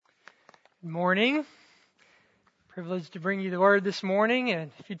Good morning. Privileged to bring you the word this morning.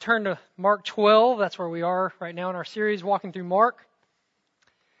 And if you turn to Mark 12, that's where we are right now in our series, Walking Through Mark.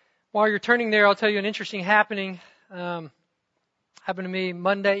 While you're turning there, I'll tell you an interesting happening. Happened to me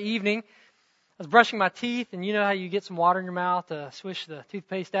Monday evening. I was brushing my teeth, and you know how you get some water in your mouth to swish the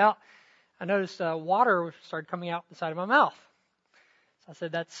toothpaste out? I noticed water started coming out the side of my mouth. So I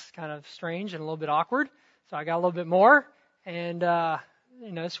said, that's kind of strange and a little bit awkward. So I got a little bit more, and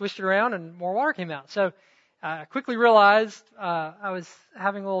swished it around and more water came out. So I quickly realized I was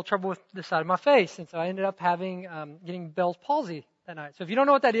having a little trouble with the side of my face. And so I ended up getting Bell's palsy that night. So if you don't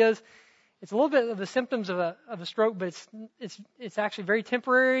know what that is, it's a little bit of the symptoms of a stroke, but it's actually very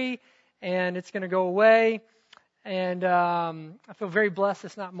temporary and it's going to go away. And I feel very blessed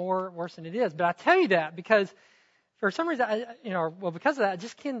it's not worse than it is. But I tell you that because for some reason, because of that, I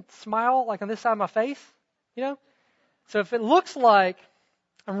just can't smile like on this side of my face, So if it looks like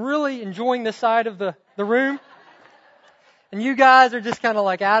I'm really enjoying this side of the room, and you guys are just kind of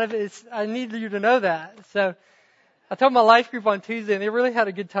like out of it. I need you to know that. So I told my life group on Tuesday, and they really had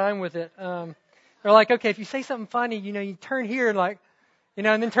a good time with it. They're like, okay, if you say something funny, you turn here and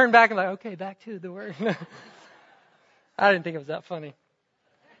and then turn back and okay, back to the word. I didn't think it was that funny.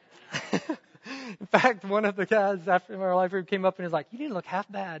 In fact, one of the guys after our life group came up and was like, you didn't look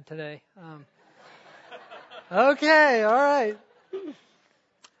half bad today. Okay, all right.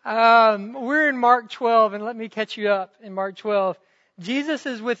 We're in Mark 12, and let me catch you up in Mark 12. Jesus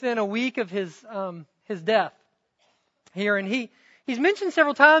is within a week of his death here, and he's mentioned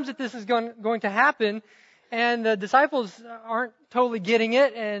several times that this is going to happen, and the disciples aren't totally getting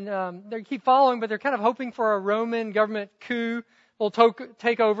it, and they keep following, but they're kind of hoping for a Roman government coup will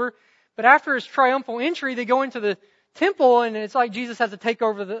take over. But after his triumphal entry, they go into the temple, and it's like Jesus has a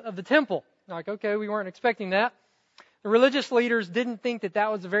takeover of the temple. Like, okay, we weren't expecting that. The religious leaders didn't think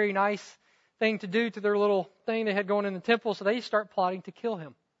that was a very nice thing to do to their little thing they had going in the temple, so they start plotting to kill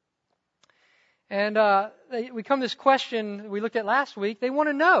him. And we come to this question we looked at last week. They want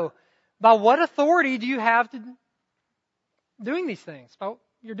to know, by what authority do you have to doing these things?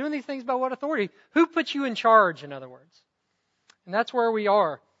 You're doing these things by what authority? Who put you in charge, in other words? And that's where we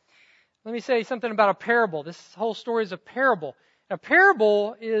are. Let me say something about a parable. This whole story is a parable. A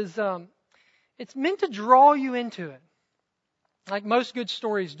parable is it's meant to draw you into it, like most good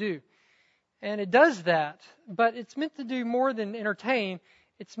stories do. And it does that, but it's meant to do more than entertain.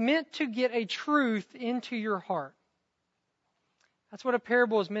 It's meant to get a truth into your heart. That's what a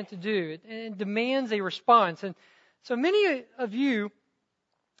parable is meant to do. It demands a response. And so many of you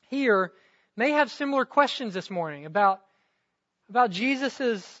here may have similar questions this morning about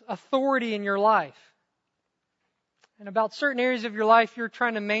Jesus' authority in your life. And about certain areas of your life you're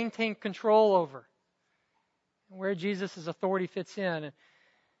trying to maintain control over. And where Jesus' authority fits in. And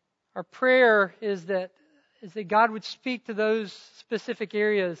our prayer is that God would speak to those specific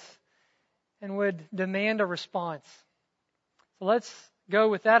areas and would demand a response. So let's go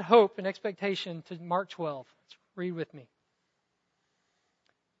with that hope and expectation to Mark 12. Let's read with me.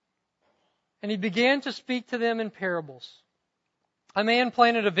 And he began to speak to them in parables. A man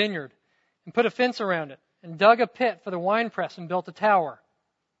planted a vineyard and put a fence around it, and dug a pit for the winepress and built a tower.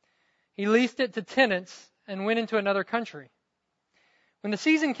 He leased it to tenants and went into another country. When the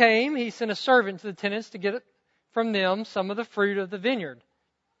season came, he sent a servant to the tenants to get from them some of the fruit of the vineyard.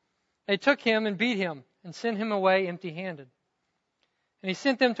 They took him and beat him and sent him away empty-handed. And he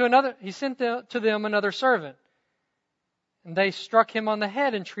sent to them another servant. And they struck him on the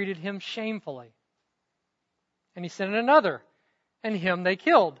head and treated him shamefully. And he sent another, and him they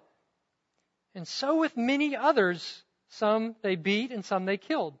killed. And so with many others, some they beat and some they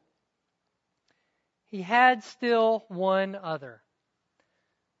killed. He had still one other,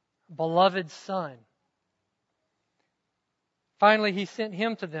 a beloved son. Finally, he sent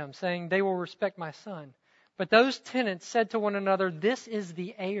him to them, saying, they will respect my son. But those tenants said to one another, this is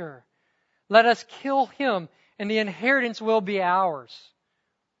the heir. Let us kill him, and the inheritance will be ours.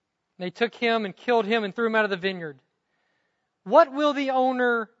 They took him and killed him and threw him out of the vineyard. What will the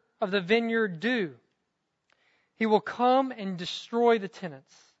owner of the vineyard do? He will come and destroy the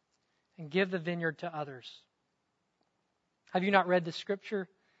tenants and give the vineyard to others. Have you not read the scripture?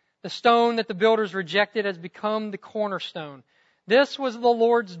 The stone that the builders rejected has become the cornerstone. This was the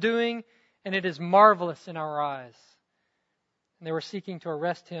Lord's doing, and it is marvelous in our eyes. And they were seeking to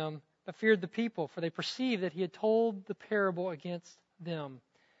arrest him, but feared the people, for they perceived that he had told the parable against them.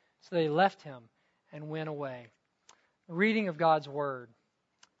 So they left him and went away. The reading of God's word.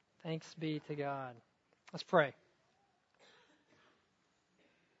 Thanks be to God. Let's pray.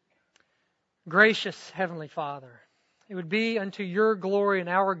 Gracious Heavenly Father, It would be unto your glory and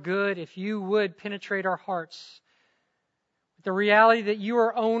our good if you would penetrate our hearts with the reality that you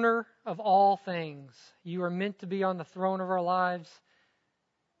are owner of all things. You are meant to be on the throne of our lives.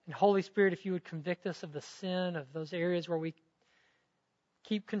 And Holy Spirit, if you would convict us of the sin of those areas where we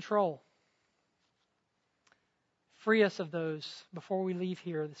keep control. Free us of those before we leave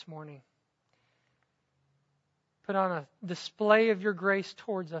here this morning. Put on a display of your grace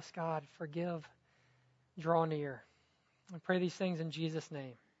towards us, God. Forgive. Draw near. I pray these things in Jesus'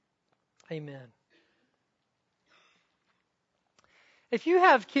 name. Amen. If you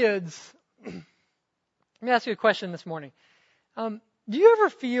have kids, let me ask you a question this morning. Do you ever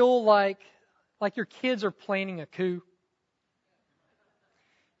feel like your kids are planning a coup? You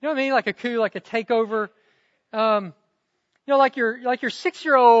know what I mean? Like a coup, like a takeover. Like your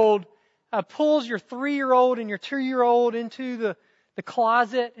 6-year-old pulls your 3-year-old and your 2-year-old into the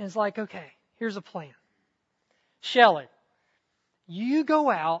closet and is like, okay, here's a plan. Shelley, you go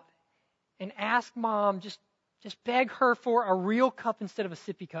out and ask Mom, just beg her for a real cup instead of a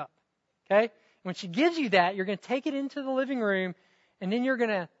sippy cup. Okay? When she gives you that, you're going to take it into the living room and then you're going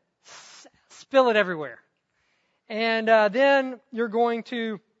to spill it everywhere. And then you're going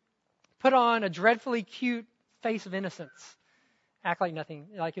to put on a dreadfully cute face of innocence. Act like nothing,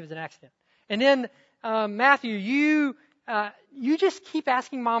 like it was an accident. And then, Matthew, you just keep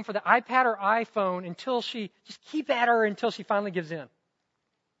asking Mom for the iPad or iPhone until she finally gives in.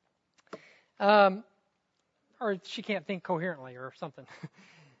 Or she can't think coherently or something.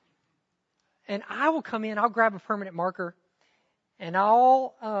 And I will come in, I'll grab a permanent marker, and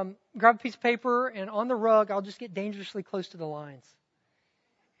I'll grab a piece of paper, and on the rug, I'll just get dangerously close to the lines.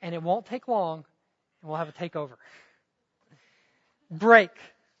 And it won't take long, and we'll have a takeover. Break.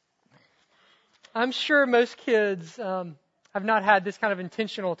 I'm sure most kids have not had this kind of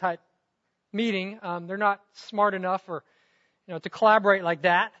intentional type meeting. They're not smart enough or to collaborate like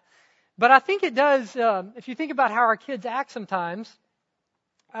that. But I think it does, if you think about how our kids act sometimes,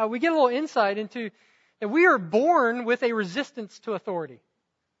 we get a little insight into that we are born with a resistance to authority.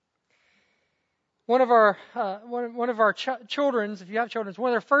 One of our children's, if you have children's,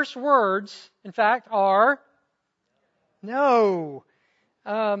 one of their first words, in fact, are no.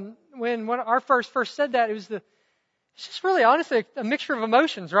 When our first said that, it's just really honestly a mixture of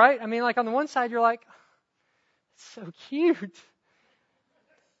emotions, right? I mean, like on the one side, you're like, it's so cute.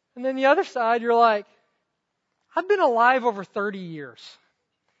 And then the other side, you're like, I've been alive over 30 years.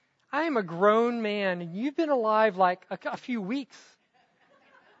 I am a grown man, and you've been alive like a few weeks.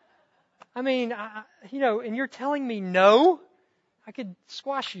 I mean, and you're telling me no? I could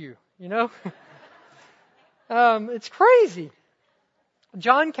squash you, It's crazy.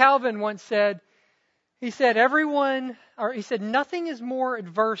 John Calvin once said, nothing is more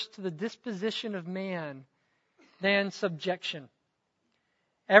adverse to the disposition of man than subjection.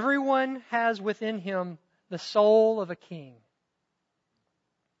 Everyone has within him the soul of a king.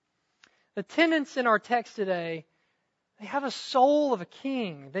 The tenants in our text today, they have a soul of a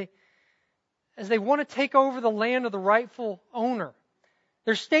king. As they want to take over the land of the rightful owner.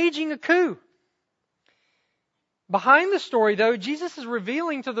 They're staging a coup. Behind the story, though, Jesus is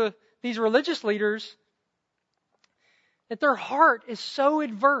revealing to these religious leaders that their heart is so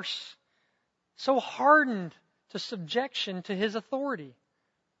adverse, so hardened to subjection to His authority.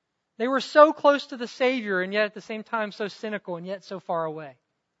 They were so close to the Savior and yet at the same time so cynical and yet so far away.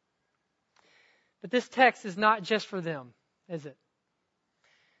 But this text is not just for them, is it?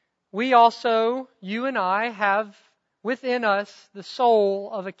 We also, you and I, have within us the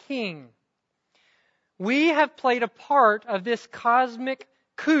soul of a king. We have played a part of this cosmic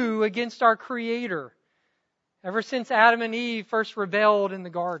coup against our Creator ever since Adam and Eve first rebelled in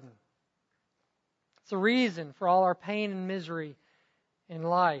the garden. It's the reason for all our pain and misery in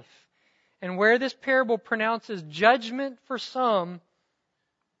life. And where this parable pronounces judgment for some,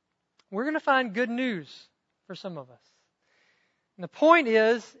 we're going to find good news for some of us. And the point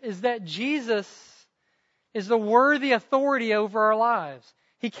is that Jesus is the worthy authority over our lives.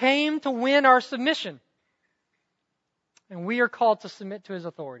 He came to win our submission. And we are called to submit to His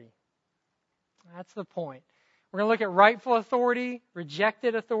authority. That's the point. We're going to look at rightful authority,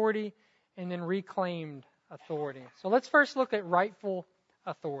 rejected authority, and then reclaimed authority. So let's first look at rightful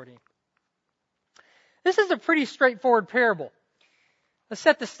authority. This is a pretty straightforward parable. Let's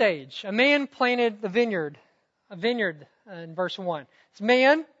set the stage. A man planted a vineyard in verse 1. This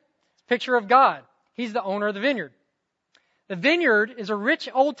man is a picture of God. He's the owner of the vineyard. The vineyard is a rich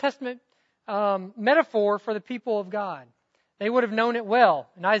Old Testament metaphor for the people of God. They would have known it well.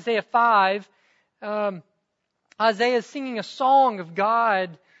 In Isaiah 5, Isaiah is singing a song of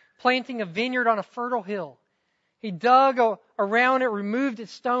God planting a vineyard on a fertile hill. He dug around it, removed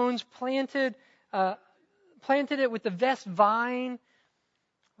its stones, planted it with the best vine,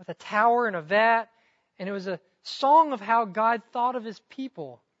 with a tower and a vat, and it was a song of how God thought of His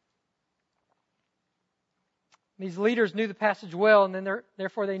people. These leaders knew the passage well, and then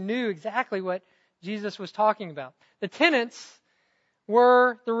therefore they knew exactly what Jesus was talking about. The tenants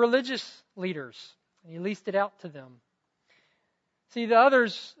were the religious leaders. He leased it out to them. See, the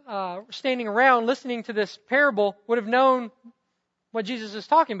others standing around listening to this parable would have known what Jesus is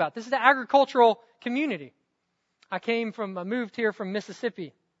talking about. This is the agricultural community. I moved here from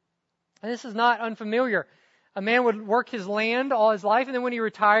Mississippi. And this is not unfamiliar. A man would work his land all his life, and then when he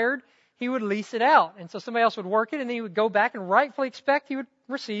retired, he would lease it out. And so somebody else would work it, and then he would go back and rightfully expect he would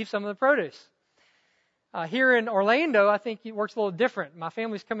receive some of the produce. Here in Orlando, I think it works a little different. My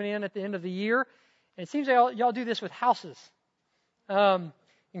family's coming in at the end of the year, and it seems like y'all do this with houses. In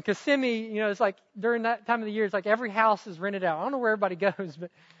Kissimmee, it's like during that time of the year, it's like every house is rented out. I don't know where everybody goes,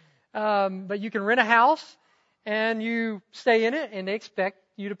 but you can rent a house and you stay in it and they expect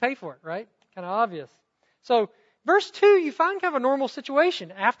you to pay for it, right? Kind of obvious. So verse 2, you find kind of a normal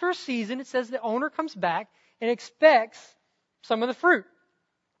situation. After a season, it says the owner comes back and expects some of the fruit.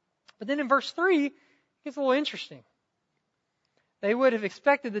 But then in verse 3, it gets a little interesting. They would have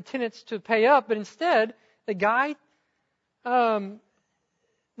expected the tenants to pay up, but instead, the guy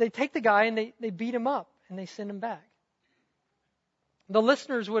they take the guy and they beat him up and they send him back. The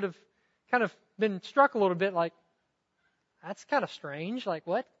listeners would have kind of been struck a little bit like, that's kind of strange. Like,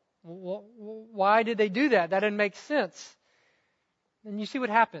 what? Why did they do that? That didn't make sense. And you see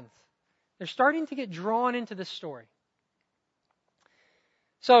what happens. They're starting to get drawn into this story.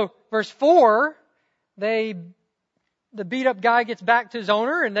 So, verse 4, the beat up guy gets back to his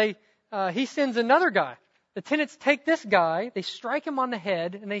owner and he sends another guy. The tenants take this guy, they strike him on the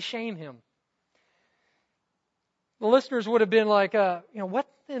head, and they shame him. The listeners would have been like, what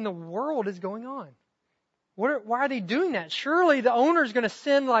in the world is going on? Why are they doing that? Surely the owner is going to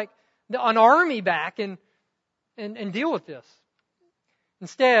send an army back and deal with this.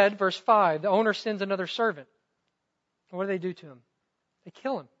 Instead, verse 5, the owner sends another servant. What do they do to him? They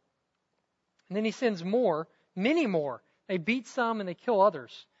kill him. And then he sends more, many more. They beat some and they kill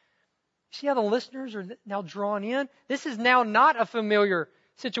others. See how the listeners are now drawn in? This is now not a familiar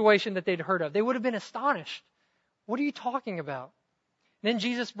situation that they'd heard of. They would have been astonished. What are you talking about? Then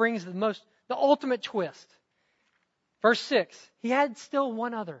Jesus brings the ultimate twist. Verse 6, he had still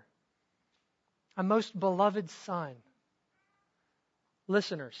one other, a most beloved son.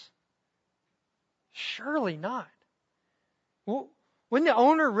 Listeners, surely not. Wouldn't the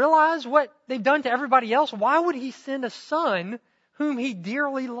owner realize what they've done to everybody else? Why would he send a son whom he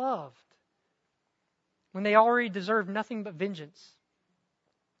dearly loved when they already deserve nothing but vengeance?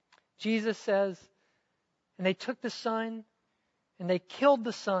 Jesus says, and they took the son, and they killed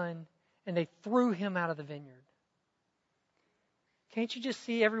the son, and they threw him out of the vineyard. Can't you just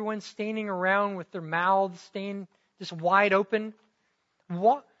see everyone standing around with their mouths staying just wide open?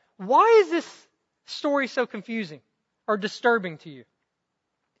 Why is this story so confusing or disturbing to you?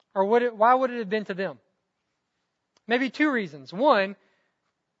 Or why would it have been to them? Maybe two reasons. One,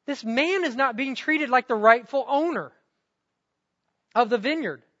 this man is not being treated like the rightful owner of the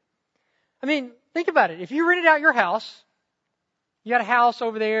vineyard. I mean, think about it. If you rented out your house, you got a house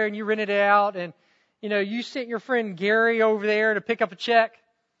over there and you rented it out and, you sent your friend Gary over there to pick up a check.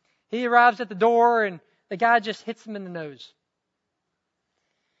 He arrives at the door and the guy just hits him in the nose.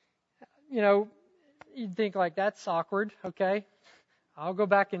 You'd think like, that's awkward. Okay, I'll go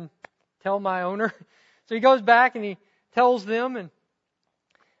back and tell my owner. So he goes back and he tells them. And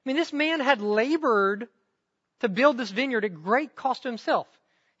this man had labored to build this vineyard at great cost to himself.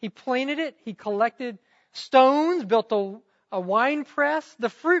 He planted it. He collected stones, built a wine press. The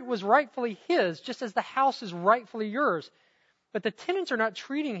fruit was rightfully his, just as the house is rightfully yours. But the tenants are not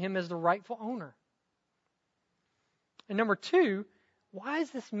treating him as the rightful owner. And number two, why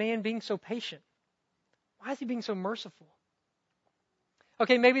is this man being so patient? Why is he being so merciful?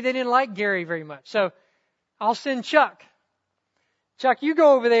 Okay, maybe they didn't like Gary very much. So I'll send Chuck. Chuck, you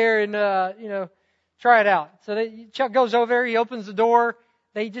go over there and, try it out. So Chuck goes over there. He opens the door.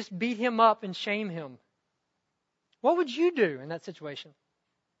 They just beat him up and shame him. What would you do in that situation?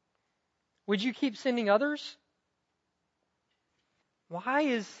 Would you keep sending others? Why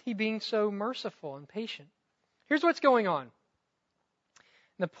is he being so merciful and patient? Here's what's going on.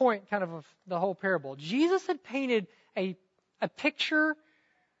 The point kind of the whole parable. Jesus had painted a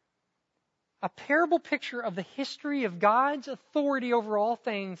parable picture of the history of God's authority over all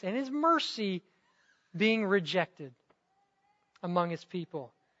things and His mercy being rejected among His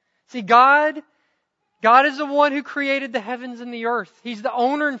people. See, God God is the one who created the heavens and the earth. He's the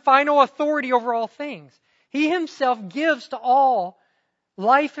owner and final authority over all things. He Himself gives to all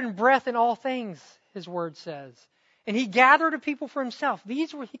life and breath in all things, His Word says. And He gathered a people for Himself.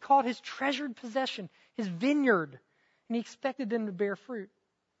 These were He called His treasured possession, His vineyard. And He expected them to bear fruit.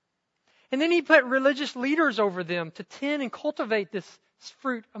 And then He put religious leaders over them to tend and cultivate this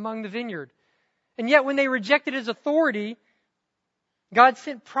fruit among the vineyard. And yet when they rejected His authority, God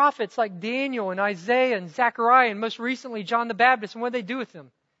sent prophets like Daniel and Isaiah and Zechariah and most recently John the Baptist. And what did they do with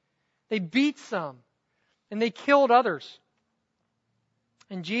them? They beat some and they killed others.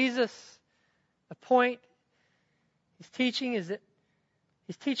 And Jesus, the point He's teaching is that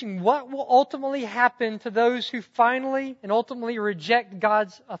He's teaching what will ultimately happen to those who finally and ultimately reject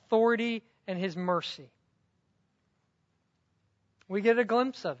God's authority and His mercy. We get a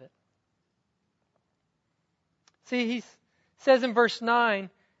glimpse of it. See, He says in verse 9,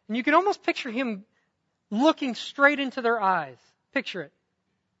 and you can almost picture Him looking straight into their eyes. Picture it.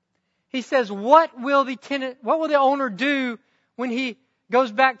 He says, what will the owner do when he goes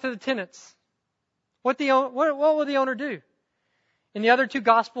back to the tenants? What will the owner do? In the other two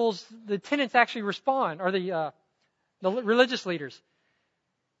Gospels, the tenants actually respond, or the religious leaders.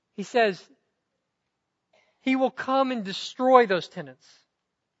 He says, He will come and destroy those tenants.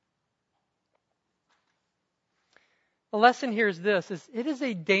 The lesson here is this, it is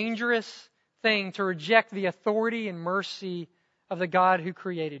a dangerous thing to reject the authority and mercy of the God who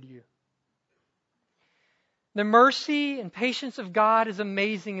created you. The mercy and patience of God is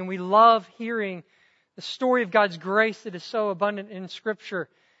amazing, and we love hearing the story of God's grace that is so abundant in Scripture.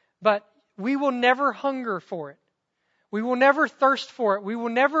 But we will never hunger for it. We will never thirst for it. We will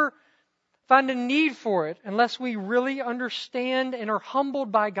never find a need for it unless we really understand and are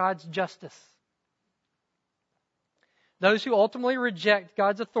humbled by God's justice. Those who ultimately reject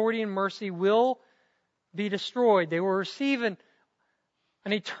God's authority and mercy will be destroyed. They will receive an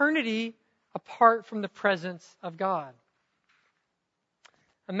eternity apart from the presence of God.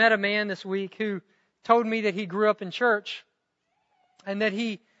 I met a man this week who told me that he grew up in church and that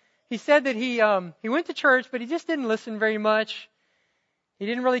he said that he went to church, but he just didn't listen very much. He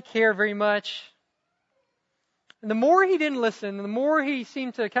didn't really care very much. And the more he didn't listen, the more he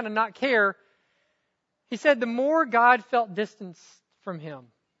seemed to kind of not care, he said the more God felt distance from him.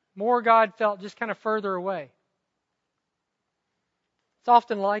 More God felt just kind of further away. It's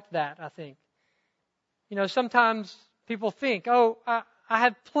often like that, I think. You know, sometimes people think, I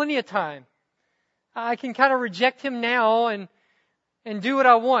have plenty of time. I can kind of reject Him now and do what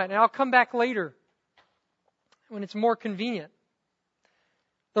I want, and I'll come back later when it's more convenient.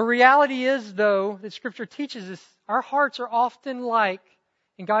 The reality is, though, that Scripture teaches us, our hearts are often like,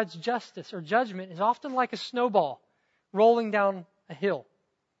 in God's justice or judgment, is often like a snowball rolling down a hill.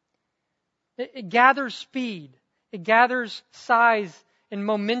 It gathers speed. It gathers size and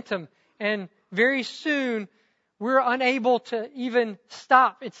momentum. And very soon, we're unable to even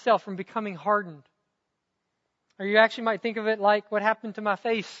stop itself from becoming hardened. Or you actually might think of it like what happened to my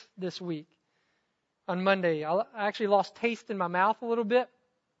face this week on Monday. I actually lost taste in my mouth a little bit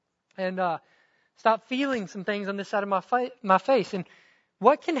and stopped feeling some things on this side of my face. And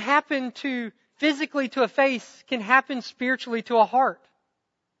what can happen physically to a face can happen spiritually to a heart.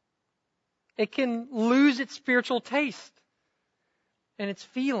 It can lose its spiritual taste and its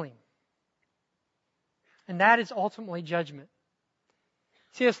feeling. And that is ultimately judgment.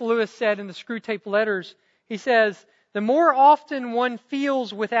 C.S. Lewis said in the Screwtape Letters, he says, the more often one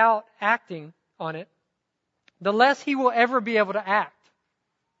feels without acting on it, the less he will ever be able to act.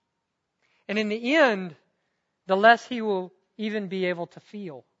 And in the end, the less he will even be able to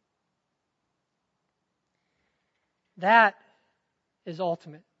feel. That is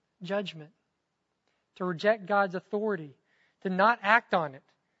ultimate judgment. To reject God's authority, to not act on it,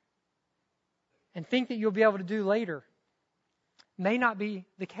 and think that you'll be able to do later, may not be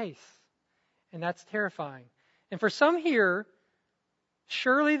the case. And that's terrifying. And for some here,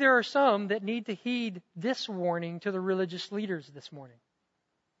 surely there are some that need to heed this warning to the religious leaders this morning.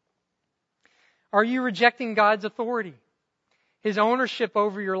 Are you rejecting God's authority, His ownership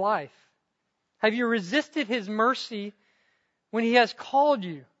over your life? Have you resisted His mercy when He has called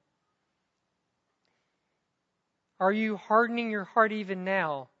you? Are you hardening your heart even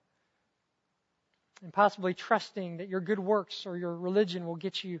now and possibly trusting that your good works or your religion will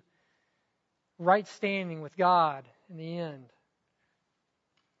get you right standing with God in the end?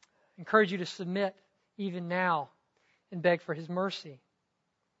 I encourage you to submit even now and beg for His mercy.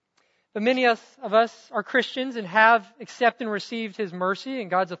 But many of us are Christians and have accepted and received His mercy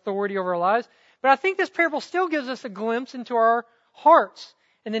and God's authority over our lives. But I think this parable still gives us a glimpse into our hearts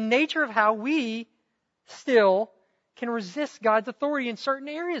and the nature of how we still can resist God's authority in certain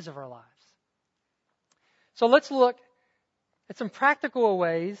areas of our lives. So let's look at some practical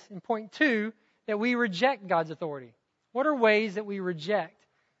ways in point 2 that we reject God's authority. What are ways that we reject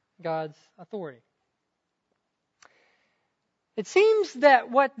God's authority? It seems that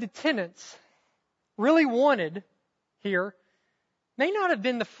what the tenants really wanted here may not have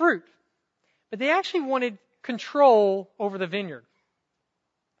been the fruit, but they actually wanted control over the vineyard.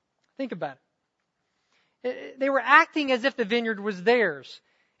 Think about it. They were acting as if the vineyard was theirs.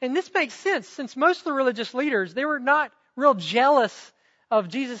 And this makes sense, since most of the religious leaders, they were not real jealous of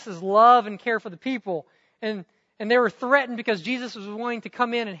Jesus' love and care for the people. And they were threatened because Jesus was willing to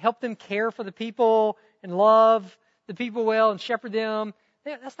come in and help them care for the people and love the people well and shepherd them.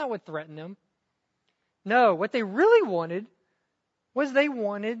 That's not what threatened them. No, what they really wanted was they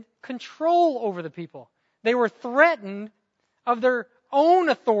wanted control over the people. They were threatened of their own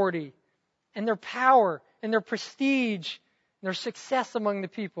authority and their power and their prestige and their success among the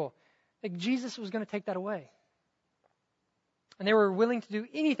people. Like Jesus was going to take that away. And they were willing to do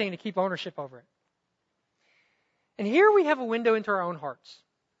anything to keep ownership over it. And here we have a window into our own hearts.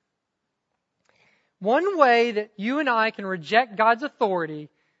 One way that you and I can reject God's authority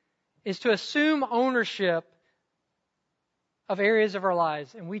is to assume ownership of areas of our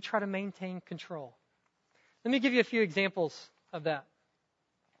lives, and we try to maintain control. Let me give you a few examples of that.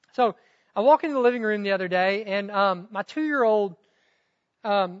 So I walked into the living room the other day, and my 2-year-old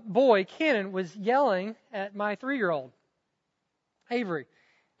boy, Cannon, was yelling at my 3-year-old, Avery.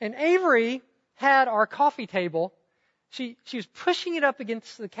 And Avery had our coffee table. She was pushing it up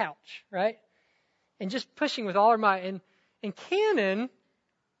against the couch, right? And just pushing with all her might. And Cannon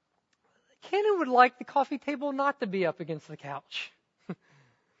would like the coffee table not to be up against the couch.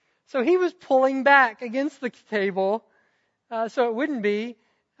 So he was pulling back against the table so it wouldn't be.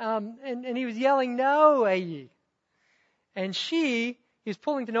 And he was yelling, "No, Aye." And he was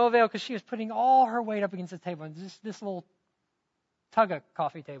pulling to no avail because she was putting all her weight up against the table. And this little tug-a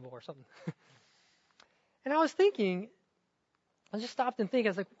coffee table or something. And I was thinking, I just stopped and think, I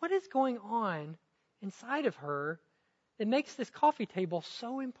was like, what is going on inside of her that makes this coffee table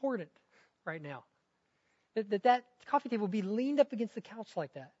so important right now? That coffee table be leaned up against the couch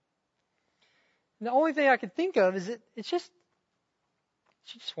like that. And the only thing I could think of is she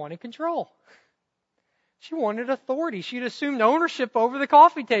just wanted control. She wanted authority. She'd assumed ownership over the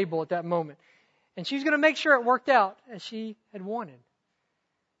coffee table at that moment. And she was going to make sure it worked out as she had wanted.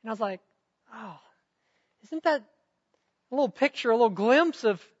 And I was like, oh, isn't that a little picture, a little glimpse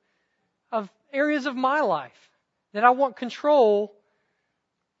of areas of my life that I want control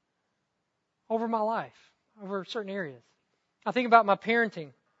over my life, over certain areas? I think about my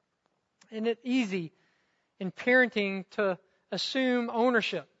parenting. Isn't it easy in parenting to assume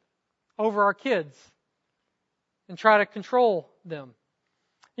ownership over our kids and try to control them?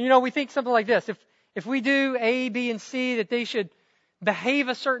 You know, we think something like this. If we do A, B, and C, that they should behave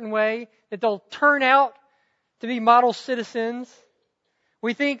a certain way, that they'll turn out to be model citizens.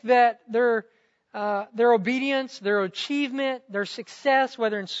 We think that their obedience, their achievement, their success,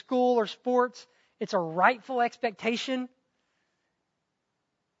 whether in school or sports, it's a rightful expectation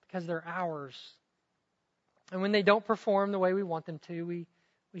because they're ours. And when they don't perform the way we want them to, we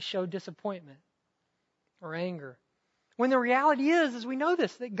show disappointment or anger. When the reality is we know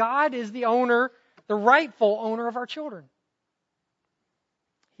this, that God is the owner, the rightful owner of our children.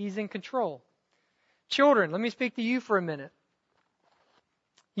 He's in control. Children, let me speak to you for a minute.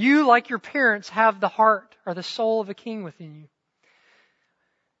 You, like your parents, have the heart or the soul of a king within you.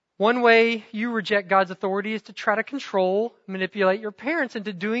 One way you reject God's authority is to try to control, manipulate your parents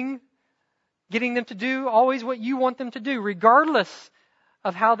into getting them to do always what you want them to do, regardless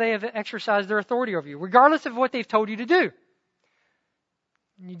of how they have exercised their authority over you, regardless of what they've told you to do.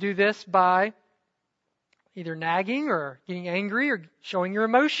 And you do this by either nagging or getting angry or showing your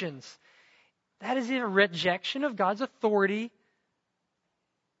emotions. That is a rejection of God's authority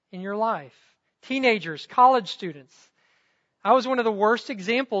in your life. Teenagers, college students. I was one of the worst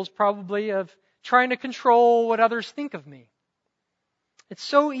examples probably of trying to control what others think of me. It's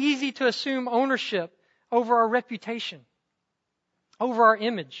so easy to assume ownership over our reputation, over our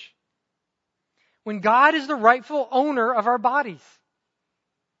image, when God is the rightful owner of our bodies.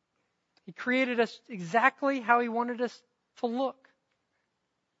 He created us exactly how He wanted us to look.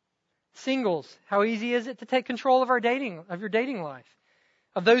 Singles, how easy is it to take control of your dating life,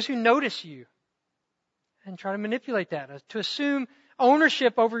 of those who notice you, and try to manipulate that, to assume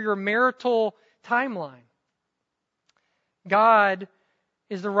ownership over your marital timeline. God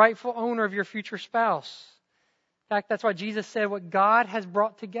is the rightful owner of your future spouse. In fact, that's why Jesus said, what God has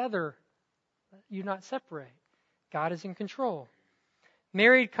brought together, you not separate. God is in control.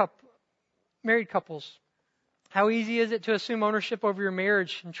 Married couples, how easy is it to assume ownership over your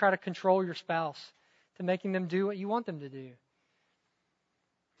marriage and try to control your spouse to making them do what you want them to do?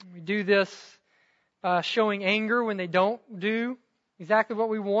 We do this by showing anger when they don't do exactly what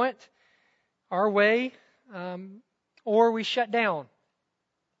we want our way, or we shut down.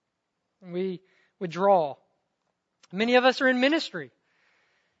 We withdraw. Many of us are in ministry,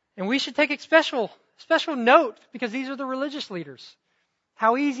 and we should take a special note because these are the religious leaders.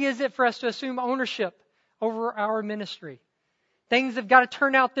 How easy is it for us to assume ownership over our ministry? Things have got to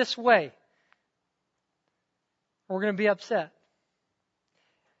turn out this way, or we're going to be upset.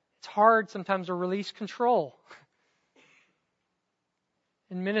 It's hard sometimes to release control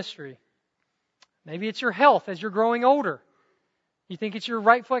in ministry. Maybe it's your health as you're growing older. You think it's your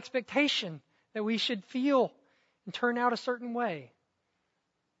rightful expectation that we should feel and turn out a certain way.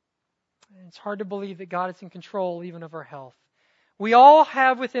 And it's hard to believe that God is in control even of our health. We all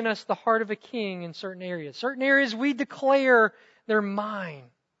have within us the heart of a king in certain areas. Certain areas we declare they're mine.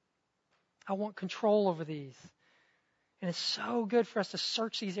 I want control over these. And it's so good for us to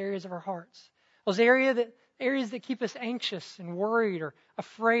search these areas of our hearts. Those areas that keep us anxious and worried or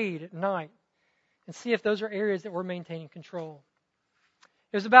afraid at night. And see if those are areas that we're maintaining control.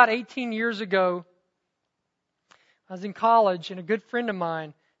 It was about 18 years ago. I was in college and a good friend of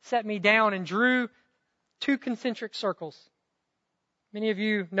mine sat me down and drew 2 concentric circles. Many of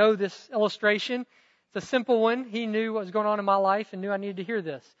you know this illustration. It's a simple one. He knew what was going on in my life and knew I needed to hear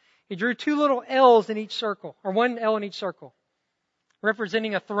this. He drew 2 little L's in each circle, or 1 L in each circle,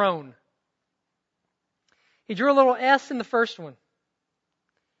 representing a throne. He drew a little S in the first one.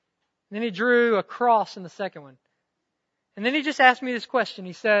 And then he drew a cross in the second one. And then he just asked me this question.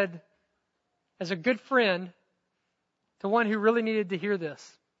 He said, as a good friend to one who really needed to hear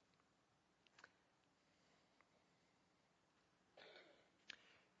this,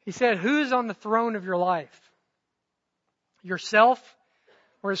 he said, who's on the throne of your life? Yourself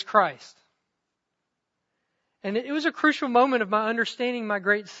or is Christ? And it was a crucial moment of my understanding my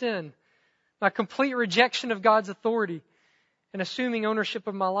great sin, my complete rejection of God's authority, and assuming ownership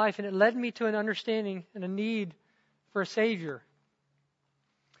of my life. And it led me to an understanding and a need for a Savior.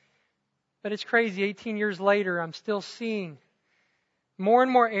 But it's crazy. 18 years later, I'm still seeing more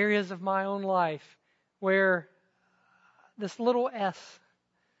and more areas of my own life where this little S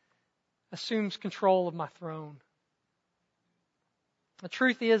assumes control of my throne. The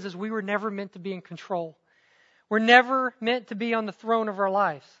truth is we were never meant to be in control. We're never meant to be on the throne of our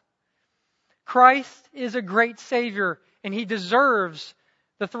lives. Christ is a great Savior, and He deserves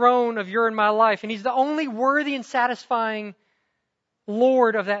the throne of your and my life. And He's the only worthy and satisfying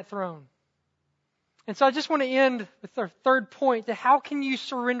Lord of that throne. And so I just want to end with our third point, to how can you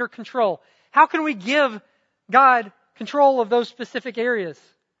surrender control? How can we give God control of those specific areas?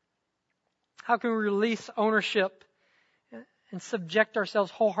 How can we release ownership and subject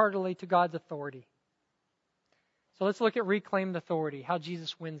ourselves wholeheartedly to God's authority? So let's look at reclaimed authority, how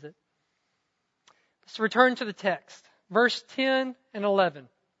Jesus wins it. Let's return to the text. Verse 10 and 11.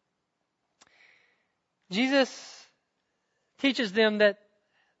 Jesus teaches them that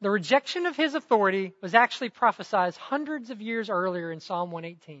the rejection of His authority was actually prophesied hundreds of years earlier in Psalm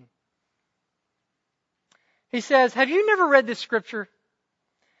 118. He says, have you never read this scripture?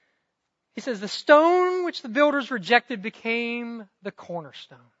 He says, the stone which the builders rejected became the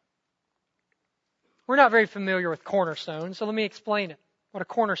cornerstone. We're not very familiar with cornerstones, so let me explain it, what a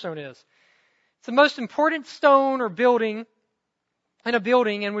cornerstone is. It's the most important stone or building in a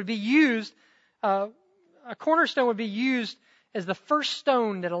building and would be used, a cornerstone would be used as the first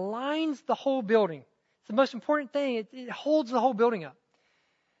stone that aligns the whole building. It's the most important thing. It holds the whole building up.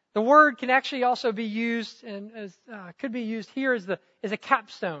 The word can actually also be used, and could be used here as a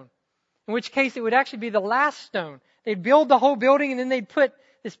capstone. In which case it would actually be the last stone. They'd build the whole building and then they'd put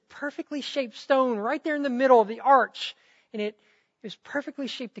this perfectly shaped stone right there in the middle of the arch. And it was perfectly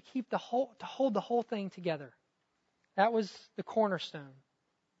shaped to hold the whole thing together. That was the cornerstone.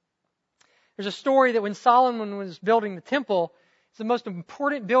 There's a story that when Solomon was building the temple, it's the most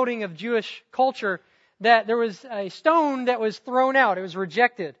important building of Jewish culture, that there was a stone that was thrown out. It was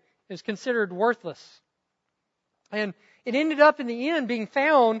rejected. It was considered worthless. And it ended up in the end being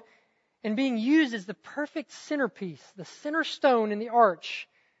found and being used as the perfect centerpiece, the center stone in the arch,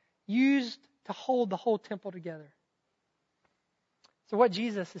 used to hold the whole temple together. So what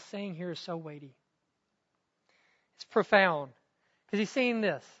Jesus is saying here is so weighty. It's profound. Because He's saying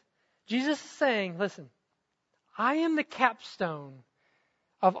this. Jesus is saying, listen, I am the capstone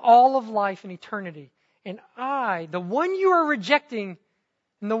of all of life and eternity. And I, the one you are rejecting,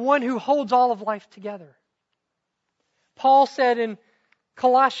 and the one who holds all of life together. Paul said in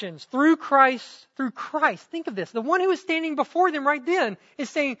Colossians, through Christ, think of this, the one who was standing before them right then is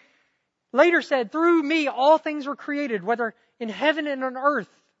saying, later said, through me all things were created, whether in heaven and on earth,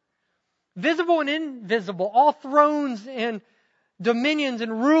 visible and invisible, all thrones and dominions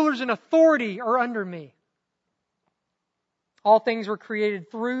and rulers and authority are under me. All things were created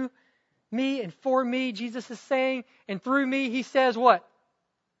through me and for me, Jesus is saying, and through me, he says what?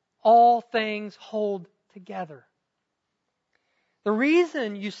 All things hold together. The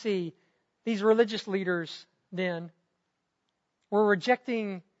reason you see these religious leaders then were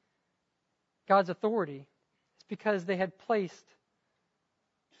rejecting God's authority is because they had placed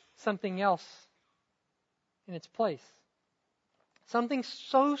something else in its place. Something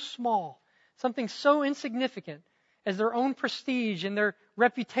so small, something so insignificant as their own prestige and their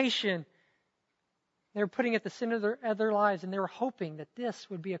reputation. They were putting at the center of their lives, and they were hoping that this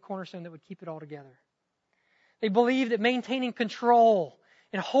would be a cornerstone that would keep it all together. They believed that maintaining control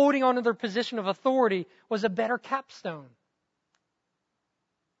and holding on to their position of authority was a better capstone.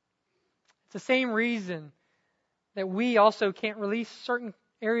 It's the same reason that we also can't release certain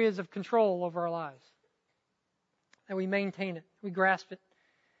areas of control over our lives. That we maintain it, we grasp it.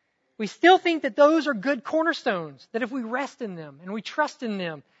 We still think that those are good cornerstones, that if we rest in them and we trust in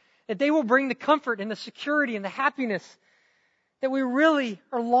them, that they will bring the comfort and the security and the happiness that we really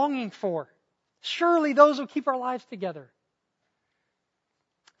are longing for. Surely those will keep our lives together.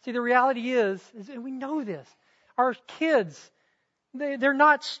 See, the reality is and we know this, our kids, they're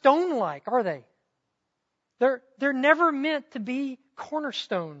not stone-like, are they? They're never meant to be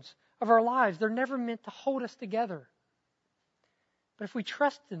cornerstones of our lives. They're never meant to hold us together. But if we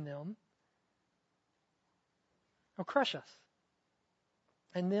trust in them, they'll crush us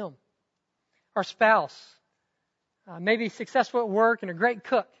and them. Our spouse, maybe successful at work and a great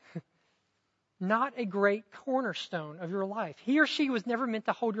cook, not a great cornerstone of your life. He or she was never meant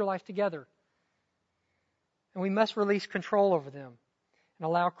to hold your life together. And we must release control over them and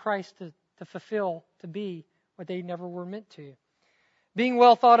allow Christ to fulfill, to be what they never were meant to. Being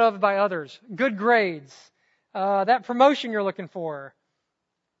well thought of by others, good grades, that promotion you're looking for,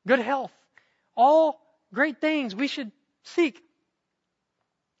 good health, all great things we should seek.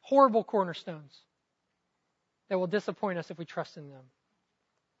 Horrible cornerstones that will disappoint us if we trust in them.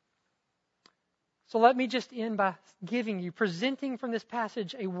 So let me just end by presenting from this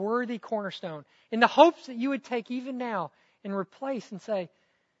passage a worthy cornerstone in the hopes that you would take even now and replace and say,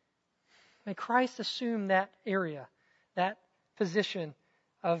 may Christ assume that area, that position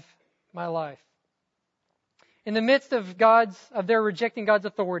of my life. In the midst of their rejecting God's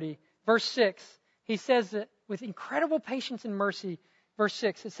authority, verse 6, he says that with incredible patience and mercy, verse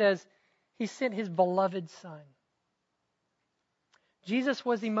 6, it says, he sent his beloved Son. Jesus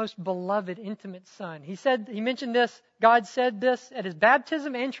was the most beloved, intimate Son. He mentioned this, God said this at his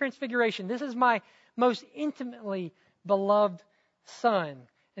baptism and transfiguration. This is my most intimately beloved Son.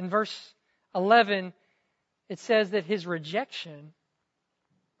 In verse 11, it says that his rejection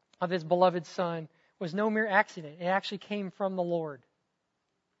of his beloved Son was no mere accident. It actually came from the Lord.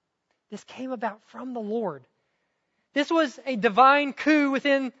 This came about from the Lord. This was a divine coup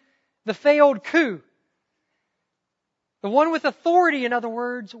within the failed coup. The one with authority, in other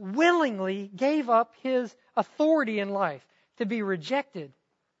words, willingly gave up his authority in life to be rejected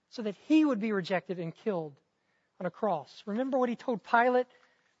so that he would be rejected and killed on a cross. Remember what he told Pilate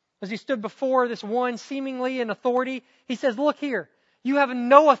as he stood before this one seemingly in authority? He says, look here, you have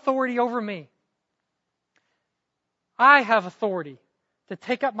no authority over me. I have authority to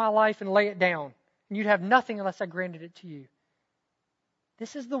take up my life and lay it down, and you'd have nothing unless I granted it to you.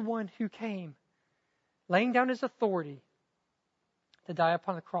 This is the one who came, laying down his authority to die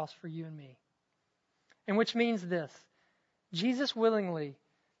upon the cross for you and me. And which means this, Jesus willingly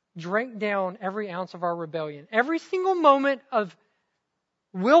drank down every ounce of our rebellion. Every single moment of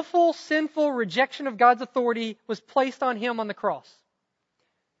willful, sinful rejection of God's authority was placed on him on the cross.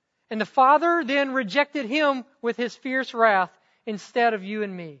 And the Father then rejected him with his fierce wrath instead of you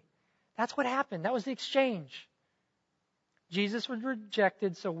and me. That's what happened. That was the exchange. Jesus was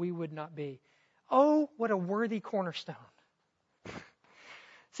rejected so we would not be. Oh, what a worthy cornerstone.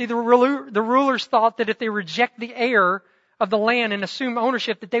 See, the rulers thought that if they reject the heir of the land and assume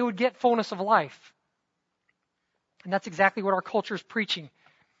ownership, that they would get fullness of life. And that's exactly what our culture is preaching.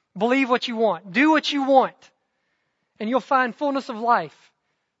 Believe what you want. Do what you want. And you'll find fullness of life.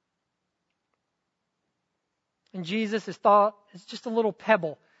 And Jesus is thought as just a little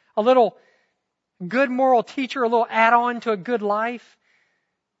pebble, a little good moral teacher, a little add-on to a good life.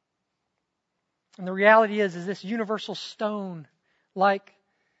 And the reality is this universal stone, like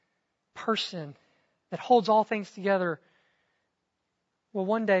person that holds all things together will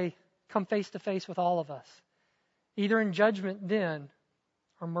one day come face to face with all of us, either in judgment then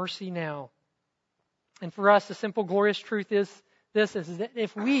or mercy now. And for us, the simple, glorious truth is this, is that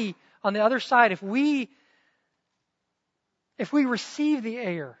if we, on the other side, if we receive the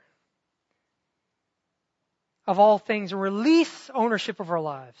heir of all things and release ownership of our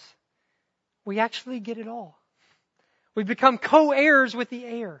lives, we actually get it all. We become co-heirs with the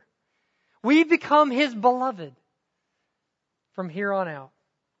heir. We become His beloved from here on out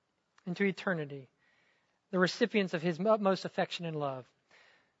into eternity, the recipients of His utmost affection and love.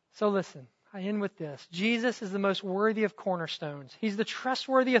 So listen, I end with this. Jesus is the most worthy of cornerstones. He's the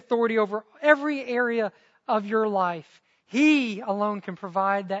trustworthy authority over every area of your life. He alone can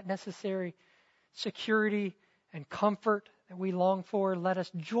provide that necessary security and comfort that we long for. Let us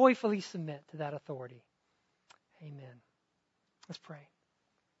joyfully submit to that authority. Amen. Let's pray.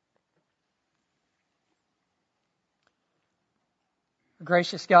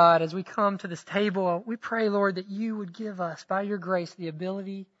 Gracious God, as we come to this table, we pray, Lord, that you would give us, by your grace, the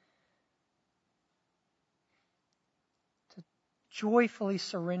ability to joyfully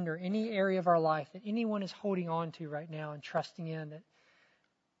surrender any area of our life that anyone is holding on to right now and trusting in that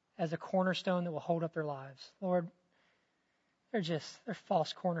as a cornerstone that will hold up their lives. Lord, they're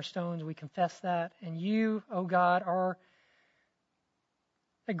false cornerstones. We confess that. And you, oh God, are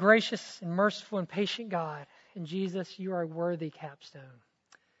a gracious and merciful and patient God. And Jesus, you are a worthy capstone.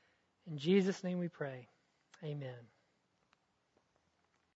 In Jesus' name we pray. Amen.